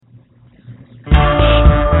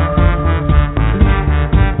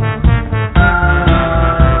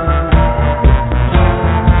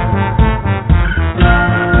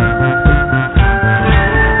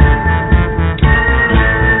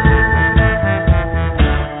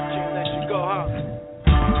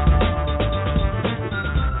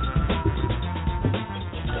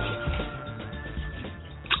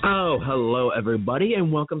everybody,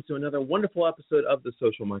 and welcome to another wonderful episode of the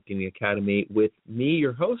Social Marketing Academy with me,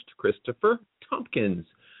 your host, Christopher Tompkins.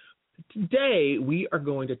 Today, we are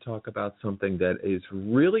going to talk about something that is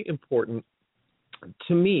really important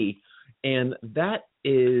to me, and that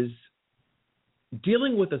is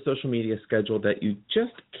dealing with a social media schedule that you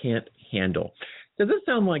just can't handle. Does this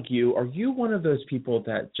sound like you? Are you one of those people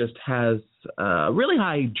that just has really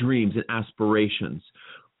high dreams and aspirations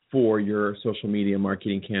for your social media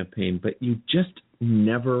marketing campaign, but you just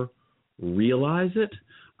never realize it?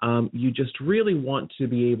 You just really want to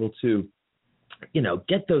be able to,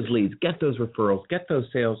 get those leads, get those referrals, get those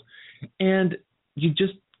sales, and you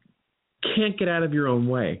just can't get out of your own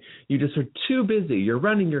way. You just are too busy. You're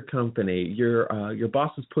running your company. Your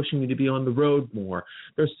boss is pushing you to be on the road more.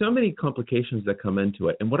 There's so many complications that come into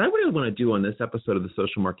it. And what I really want to do on this episode of the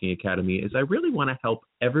Social Marketing Academy is I really want to help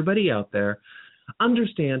everybody out there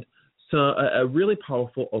understand a really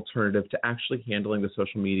powerful alternative to actually handling the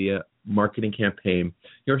social media marketing campaign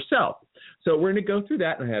yourself. So we're going to go through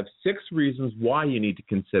that, and I have 6 reasons why you need to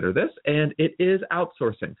consider this, and it is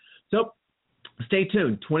outsourcing. So stay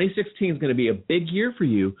tuned. 2016 is going to be a big year for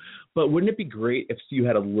you, but wouldn't it be great if you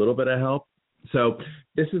had a little bit of help? So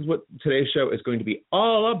this is what today's show is going to be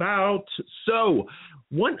all about. So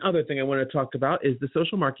one other thing I want to talk about is the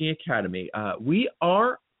Social Marketing Academy. We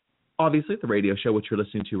are obviously the radio show, which you're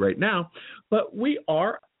listening to right now, but we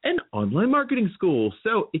are an online marketing school.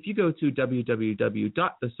 So if you go to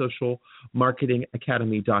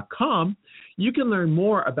www.thesocialmarketingacademy.com, you can learn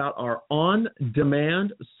more about our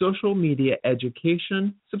on-demand social media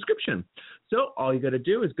education subscription. So all you got to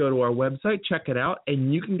do is go to our website, check it out,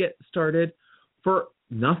 and you can get started for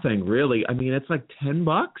nothing, really. I mean, it's like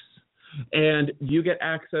 $10. And you get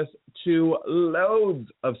access to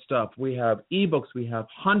loads of stuff. We have ebooks, we have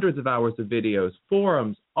hundreds of hours of videos,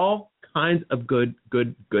 forums, all kinds of good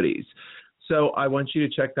goodies. So I want you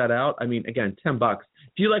to check that out. I mean, again, $10.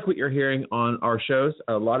 If you like what you're hearing on our shows,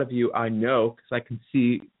 a lot of you I know, because I can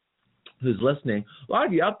see who's listening, a lot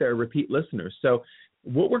of you out there are repeat listeners. So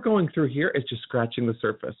what we're going through here is just scratching the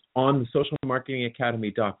surface. On the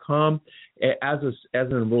socialmarketingacademy.com, as an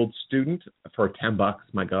enrolled student for $10,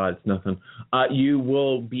 my God, it's nothing, you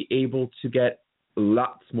will be able to get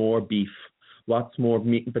lots more beef, lots more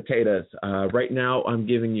meat and potatoes. Right now, I'm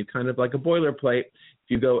giving you kind of like a boilerplate. If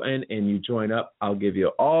you go in and you join up, I'll give you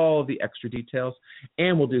all the extra details,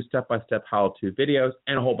 and we'll do step-by-step how-to videos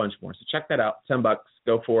and a whole bunch more. So check that out, $10,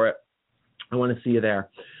 go for it. I want to see you there.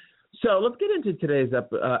 So let's get into today's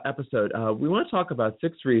episode. We want to talk about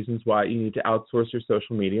 6 reasons why you need to outsource your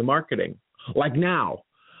social media marketing. Like now,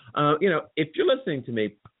 if you're listening to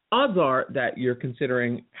me, odds are that you're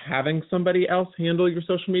considering having somebody else handle your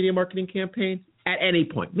social media marketing campaign at any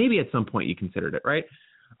point. Maybe at some point you considered it, right?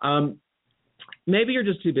 Maybe you're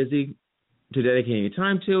just too busy to dedicate any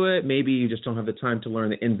time to it. Maybe you just don't have the time to learn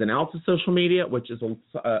the ins and outs of social media, which is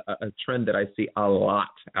a trend that I see a lot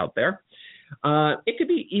out there. It could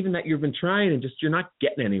be even that you've been trying and just you're not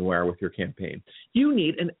getting anywhere with your campaign. You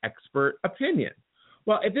need an expert opinion.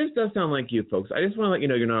 Well, if this does sound like you folks, I just want to let you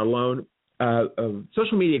know you're not alone.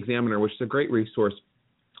 Social Media Examiner, which is a great resource,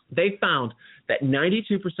 they found that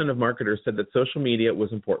 92% of marketers said that social media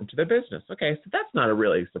was important to their business. Okay, so that's not a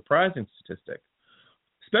really surprising statistic.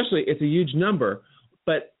 Especially, it's a huge number,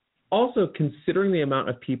 but also considering the amount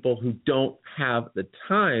of people who don't have the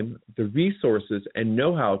time, the resources, and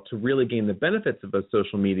know-how to really gain the benefits of a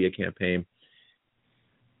social media campaign,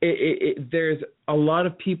 there's a lot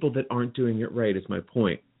of people that aren't doing it right, is my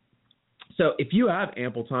point. So if you have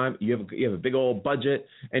ample time, you have a big old budget,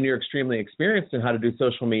 and you're extremely experienced in how to do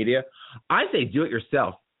social media, I say do it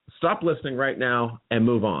yourself. Stop listening right now and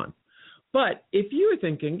move on. But if you were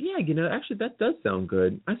thinking, actually that does sound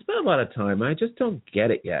good. I spent a lot of time. I just don't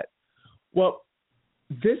get it yet. Well,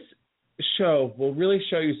 this show will really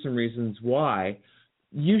show you some reasons why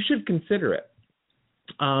you should consider it.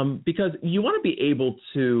 Because you want to be able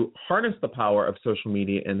to harness the power of social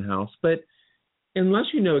media in-house, but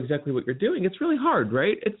unless you know exactly what you're doing, it's really hard,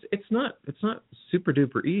 right? It's not super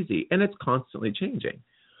duper easy, and it's constantly changing.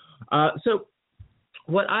 So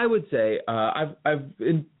what I would say, I've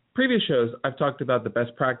in previous shows, I've talked about the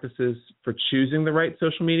best practices for choosing the right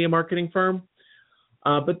social media marketing firm.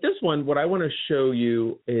 But this one, what I want to show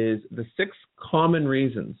you is the 6 common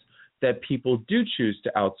reasons that people do choose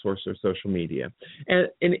to outsource their social media. And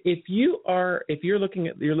if you're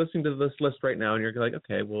listening to this list right now and you're like,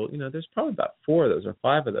 okay, well, there's probably about 4 of those or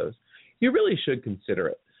 5 of those, you really should consider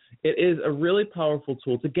it. It is a really powerful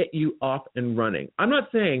tool to get you off and running. I'm not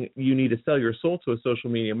saying you need to sell your soul to a social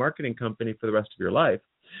media marketing company for the rest of your life,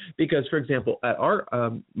 because, for example, at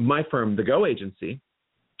my firm, the Go Agency,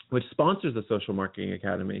 which sponsors the Social Marketing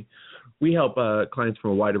Academy. We help clients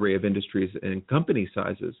from a wide array of industries and company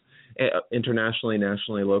sizes, internationally,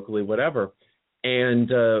 nationally, locally, whatever. And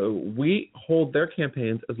we hold their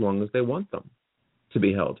campaigns as long as they want them to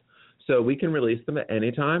be held. So we can release them at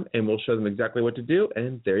any time, and we'll show them exactly what to do,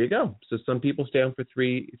 and there you go. So some people stay on for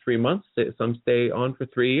three months, some stay on for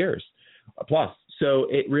 3 years plus. So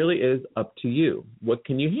it really is up to you. What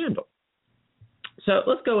can you handle? So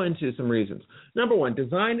let's go into some reasons. Number one,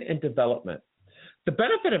 design and development. The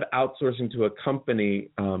benefit of outsourcing to a company,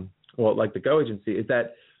 like the Go Agency, is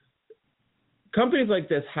that companies like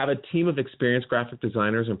this have a team of experienced graphic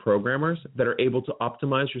designers and programmers that are able to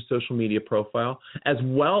optimize your social media profile as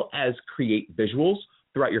well as create visuals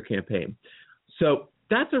throughout your campaign. So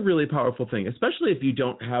that's a really powerful thing, especially if you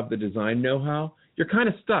don't have the design know-how. You're kind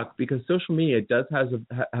of stuck because social media does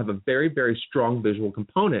have a very, very strong visual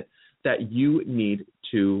component that you need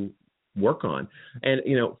to work on. And,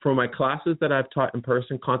 for my classes that I've taught in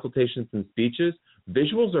person, consultations and speeches,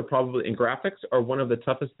 visuals are probably, and graphics are one of the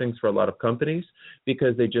toughest things for a lot of companies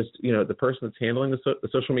because they just, the person that's handling the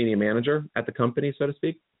social media manager at the company, so to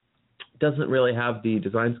speak, doesn't really have the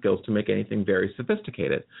design skills to make anything very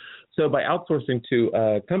sophisticated. So by outsourcing to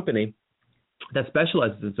a company that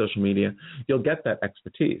specializes in social media, you'll get that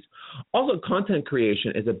expertise. Also, content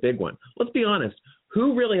creation is a big one. Let's be honest.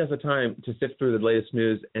 Who really has the time to sift through the latest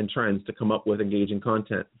news and trends to come up with engaging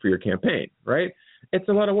content for your campaign, right? It's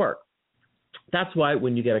a lot of work. That's why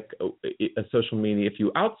when you get a social media, if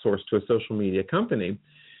you outsource to a social media company,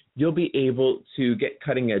 you'll be able to get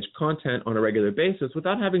cutting-edge content on a regular basis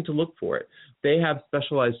without having to look for it. They have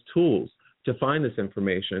specialized tools to find this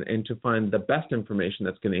information and to find the best information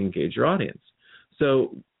that's going to engage your audience.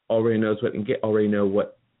 So already know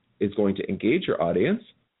what is going to engage your audience,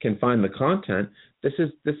 can find the content. This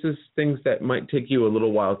is things that might take you a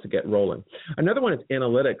little while to get rolling. Another one is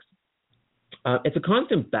analytics. It's a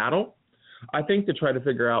constant battle, I think, to try to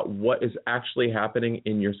figure out what is actually happening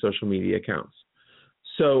in your social media accounts.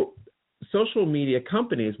 So social media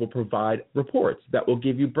companies will provide reports that will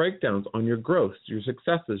give you breakdowns on your growths, your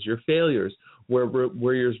successes, your failures, where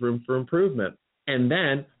there's room for improvement. And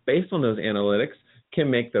then, based on those analytics, can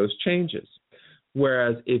make those changes.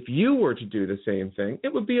 Whereas if you were to do the same thing,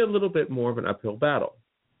 it would be a little bit more of an uphill battle.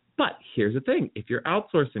 But here's the thing. If you're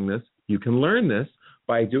outsourcing this, you can learn this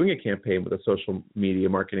by doing a campaign with a social media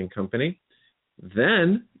marketing company.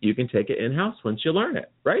 Then you can take it in-house once you learn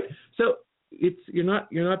it, right? So you're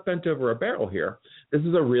not bent over a barrel here. This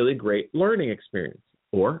is a really great learning experience.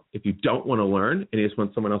 Or if you don't want to learn and you just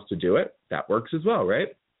want someone else to do it, that works as well, right?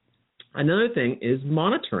 Another thing is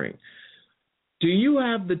monitoring. Do you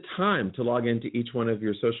have the time to log into each one of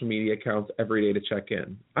your social media accounts every day to check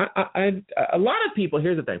in? A lot of people,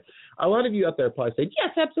 here's the thing. A lot of you out there probably say,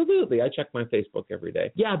 yes, absolutely. I check my Facebook every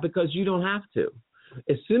day. Yeah, because you don't have to.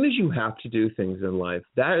 As soon as you have to do things in life,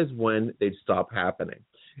 that is when they stop happening.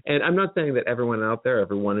 And I'm not saying that everyone out there,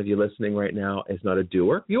 every one of you listening right now is not a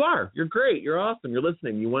doer. You are. You're great. You're awesome. You're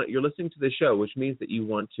listening. You're listening to the show, which means that you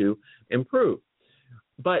want to improve.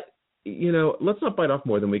 But, let's not bite off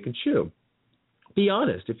more than we can chew. Be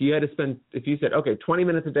honest. If you said, okay, 20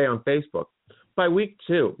 minutes a day on Facebook, by week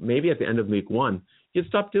 2, maybe at the end of week 1, you'd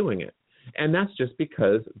stop doing it. And that's just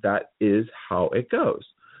because that is how it goes.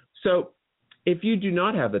 So if you do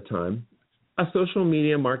not have the time, a social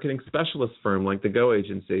media marketing specialist firm like the Go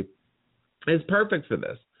Agency is perfect for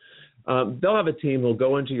this. They'll have a team who'll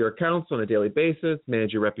go into your accounts on a daily basis,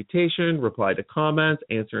 manage your reputation, reply to comments,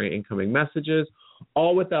 answering incoming messages,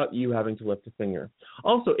 all without you having to lift a finger.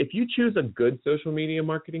 Also, if you choose a good social media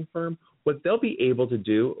marketing firm, what they'll be able to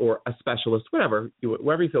do, or a specialist, whatever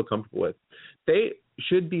you feel comfortable with, they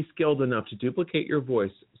should be skilled enough to duplicate your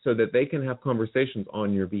voice so that they can have conversations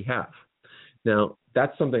on your behalf. Now,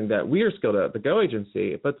 that's something that we are skilled at the Go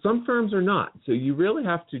Agency, but some firms are not. So you really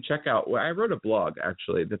have to check out. Well, I wrote a blog,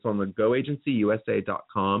 actually, that's on the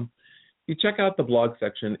goagencyusa.com. You check out the blog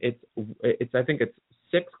section. I think it's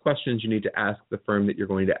 6 questions you need to ask the firm that you're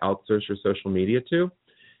going to outsource your social media to.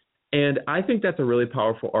 And I think that's a really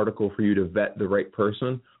powerful article for you to vet the right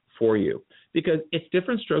person for you, because it's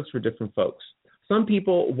different strokes for different folks. Some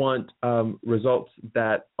people want results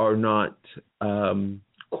that are not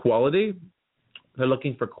quality. They're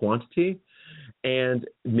looking for quantity, and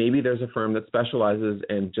maybe there's a firm that specializes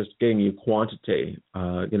in just getting you quantity.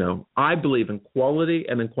 I believe in quality,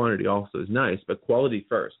 and then quantity also is nice, but quality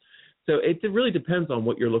first. So it really depends on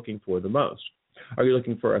what you're looking for the most. Are you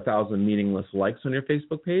looking for 1,000 meaningless likes on your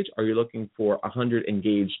Facebook page? Are you looking for 100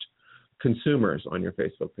 engaged consumers on your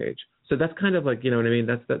Facebook page? So that's kind of like, you know what I mean?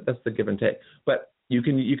 That's the give and take. But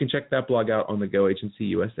You can check that blog out on the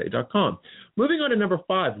goagencyusa.com. Moving on to number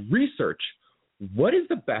 5, research. What is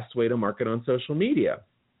the best way to market on social media?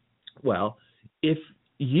 Well, if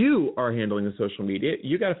you are handling the social media,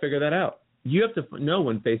 you got to figure that out. You have to know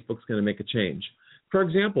when Facebook's going to make a change. For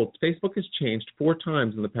example, Facebook has changed 4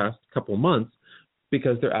 times in the past couple months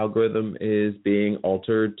because their algorithm is being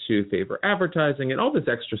altered to favor advertising and all this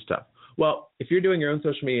extra stuff. Well, if you're doing your own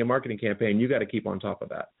social media marketing campaign, you got to keep on top of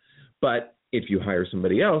that. But if you hire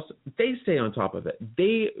somebody else, they stay on top of it.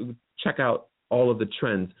 They check out all of the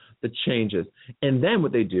trends, the changes, and then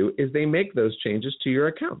what they do is they make those changes to your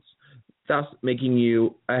accounts, thus making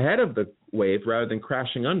you ahead of the wave rather than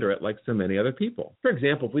crashing under it like so many other people. For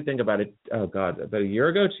example, if we think about it, about a year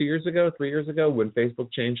ago, 2 years ago, 3 years ago, when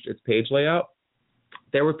Facebook changed its page layout,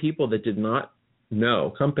 there were people that did not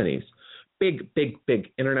know, companies, big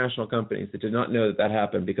international companies that did not know that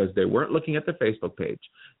happened because they weren't looking at the Facebook page.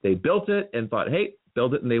 They built it and thought, hey,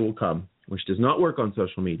 build it and they will come, which does not work on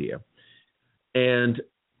social media. And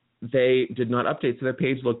they did not update, so their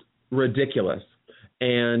page looked ridiculous.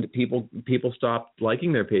 And people stopped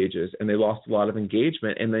liking their pages, and they lost a lot of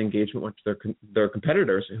engagement, and the engagement went to their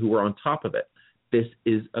competitors who were on top of it. This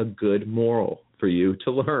is a good moral for you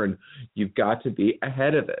to learn. You've got to be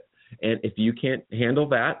ahead of it. And if you can't handle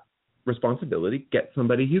that responsibility, get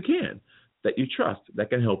somebody who can, that you trust, that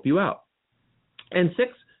can help you out. And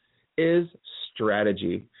 6 is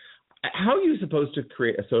strategy. How are you supposed to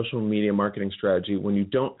create a social media marketing strategy when you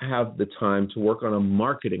don't have the time to work on a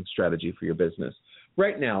marketing strategy for your business?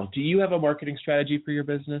 Right now, do you have a marketing strategy for your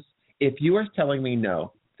business? If you are telling me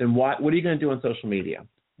no, then what are you going to do on social media?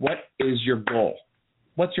 What is your goal?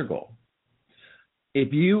 What's your goal?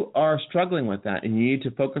 If you are struggling with that and you need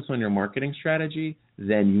to focus on your marketing strategy,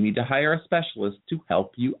 then you need to hire a specialist to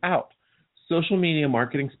help you out. Social media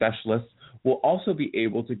marketing specialists will also be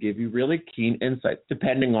able to give you really keen insights,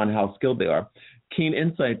 depending on how skilled they are, keen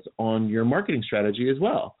insights on your marketing strategy as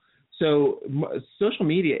well. So social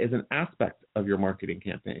media is an aspect of your marketing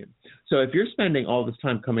campaign. So if you're spending all this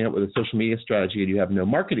time coming up with a social media strategy and you have no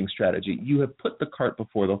marketing strategy, you have put the cart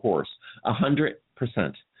before the horse, 100%.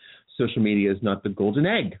 Social media is not the golden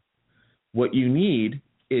egg. What you need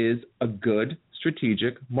is a good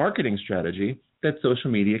strategic marketing strategy that social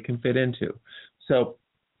media can fit into. So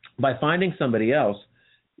by finding somebody else,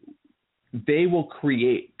 they will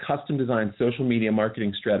create custom designed social media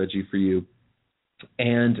marketing strategy for you.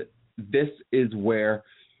 And this is where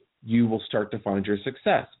you will start to find your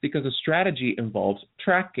success, because a strategy involves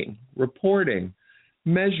tracking, reporting,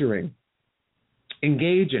 measuring,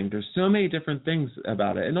 engaging. There's so many different things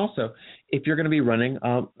about it. And also, if you're going to be running,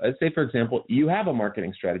 let's say, for example, you have a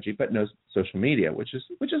marketing strategy but no social media, which is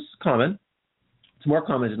common. It's more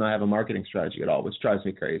common to not have a marketing strategy at all, which drives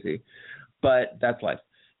me crazy. But that's life.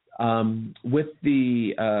 With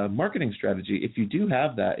the marketing strategy, if you do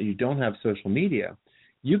have that and you don't have social media,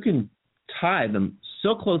 you can tie them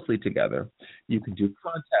so closely together. You can do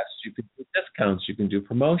contests, you can do discounts, you can do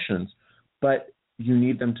promotions, but you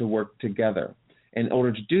need them to work together. In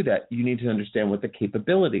order to do that, you need to understand what the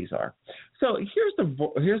capabilities are. So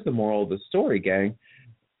here's the moral of the story, gang.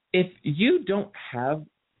 If you don't have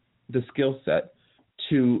the skill set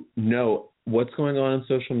to know what's going on in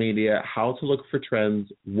social media, how to look for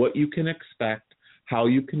trends, what you can expect, how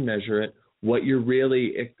you can measure it, what you're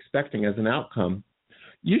really expecting as an outcome,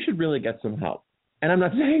 you should really get some help. And I'm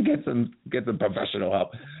not saying get some professional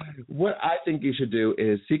help. What I think you should do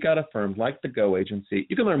is seek out a firm like the Go Agency.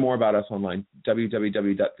 You can learn more about us online,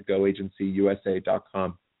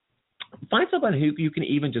 www.thegoagencyusa.com. Find someone who you can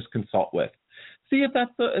even just consult with. See if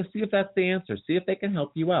that's the answer. See if they can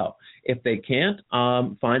help you out. If they can't,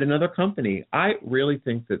 find another company. I really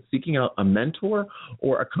think that seeking out a mentor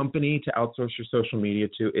or a company to outsource your social media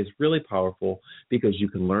to is really powerful, because you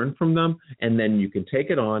can learn from them and then you can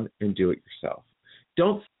take it on and do it yourself.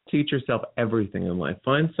 Don't teach yourself everything in life.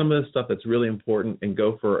 Find some of the stuff that's really important and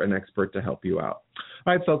go for an expert to help you out.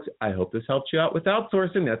 All right, folks, I hope this helped you out with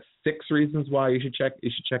outsourcing. That's 6 reasons why you should check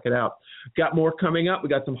it out. Got more coming up. We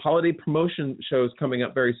got some holiday promotion shows coming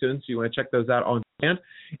up very soon, so you want to check those out on demand.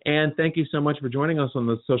 And thank you so much for joining us on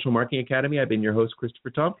the Social Marketing Academy. I've been your host, Christopher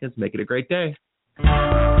Tompkins. Make it a great day.